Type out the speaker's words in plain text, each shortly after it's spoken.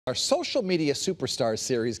Our social media superstar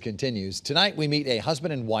series continues. Tonight we meet a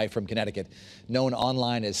husband and wife from Connecticut, known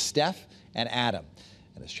online as Steph and Adam.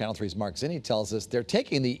 And as Channel 3's Mark Zinni tells us, they're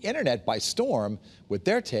taking the internet by storm with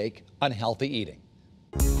their take on healthy eating.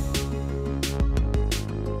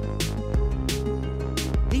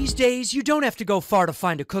 These days, you don't have to go far to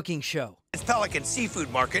find a cooking show. It's Pelican Seafood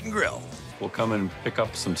Market and Grill. We'll come and pick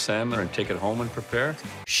up some salmon and take it home and prepare.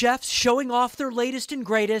 Chefs showing off their latest and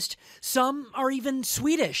greatest. Some are even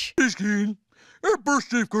Swedish. But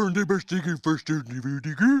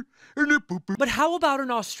how about an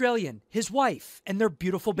Australian, his wife, and their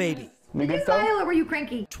beautiful baby? Hey, Silo, were you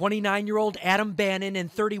cranky? 29-year-old Adam Bannon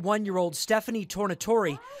and 31-year-old Stephanie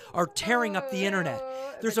Tornatori are tearing up the internet.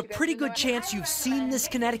 There's a pretty good chance you've seen this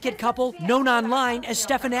Connecticut couple, known online as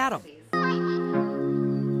Steph and Adam.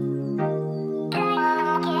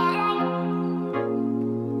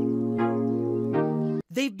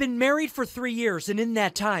 They've been married for 3 years, and in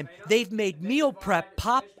that time, they've made meal prep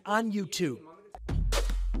pop on YouTube.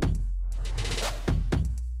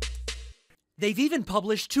 They've even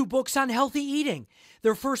published 2 books on healthy eating.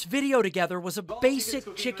 Their first video together was a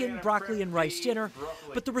basic chicken, broccoli, and rice dinner,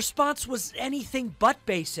 but the response was anything but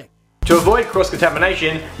basic. To avoid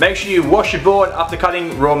cross-contamination, make sure you wash your board after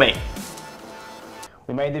cutting raw meat.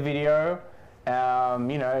 We made the video.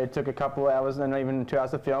 You know, it took a couple hours and even 2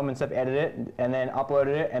 hours to film and stuff, edit it, and then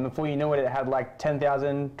uploaded it, and before you knew it, it had like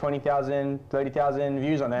 10,000, 20,000, 30,000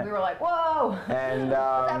 views on it. We were like, whoa, and,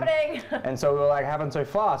 what's happening? And so we were like, happened so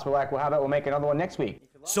fast, we're like, well, how about we'll make another one next week?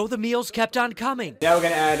 So the meals kept on coming. Now we're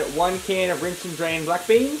going to add 1 can of rinse and drain black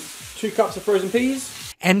beans, 2 cups of frozen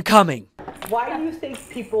peas. And coming. Why do you think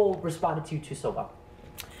people responded to you two so well?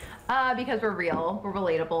 Because we're real, we're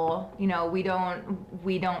relatable. You know, we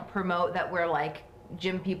don't promote that we're like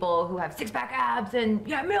gym people who have 6-pack abs and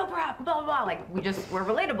meal prep, blah, blah, blah. Like, we're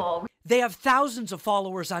relatable. They have thousands of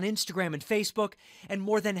followers on Instagram and Facebook, and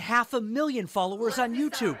more than 500,000 followers on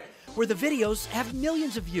YouTube, where the videos have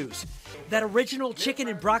millions of views. That original chicken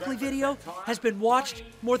and broccoli video has been watched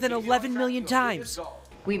more than 11 million times.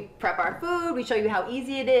 We prep our food, we show you how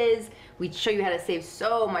easy it is, we show you how to save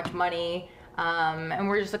so much money. And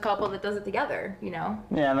we're just a couple that does it together, you know?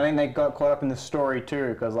 Yeah, and I think they got caught up in the story too,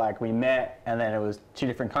 because like we met and then it was 2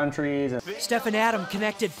 different countries. Steph and Adam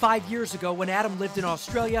connected 5 years ago when Adam lived in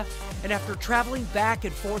Australia, and after traveling back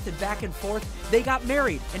and forth, they got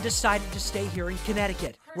married and decided to stay here in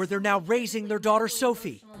Connecticut, where they're now raising their daughter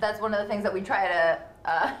Sophie. That's one of the things that we try to,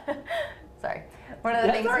 sorry. One of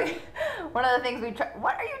the things we try,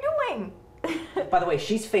 what are you doing? By the way,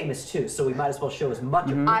 she's famous too, so we might as well show as much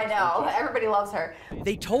of her. I know, everybody loves her.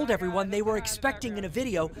 They told everyone they were expecting in a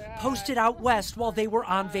video posted out west while they were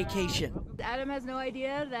on vacation. Adam has no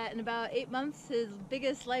idea that in about 8 months, his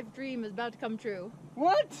biggest life dream is about to come true.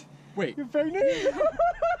 What? Wait. You're pregnant?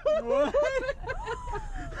 What?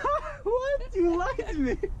 What? You lied to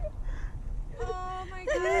me. Oh my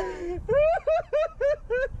god.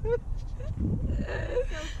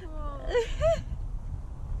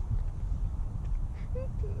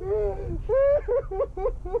 So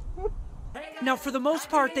cool. Now, for the most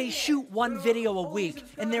part, they shoot 1 video a week,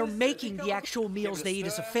 and they're making the actual meals they eat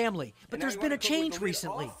as a family. But there's been a change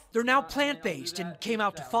recently. They're now plant-based and came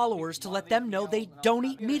out to followers to let them know they don't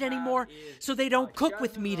eat meat anymore, so they don't cook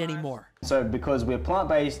with meat anymore. So because we're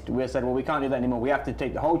plant-based, we said, well, we can't do that anymore. We have to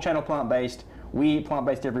take the whole channel plant-based. We eat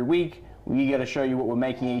plant-based every week. We got to show you what we're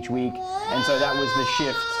making each week. And so that was the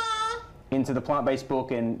shift into the plant-based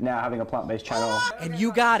book and now having a plant-based channel. And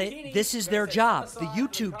you got it, this is their job. The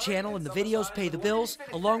YouTube channel and the videos pay the bills,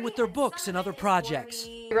 along with their books and other projects.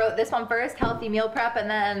 We wrote this one first, healthy meal prep, and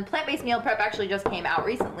then plant-based meal prep actually just came out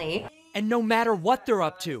recently. And no matter what they're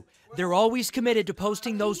up to, they're always committed to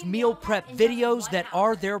posting those meal prep videos that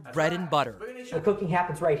are their bread and butter. The cooking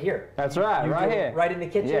happens right here. That's right, right here. Right in the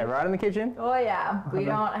kitchen? Yeah, right in the kitchen. Oh yeah, we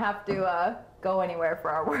don't have to go anywhere for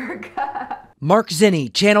our work. Mark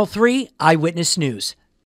Zinni, Channel 3 Eyewitness News.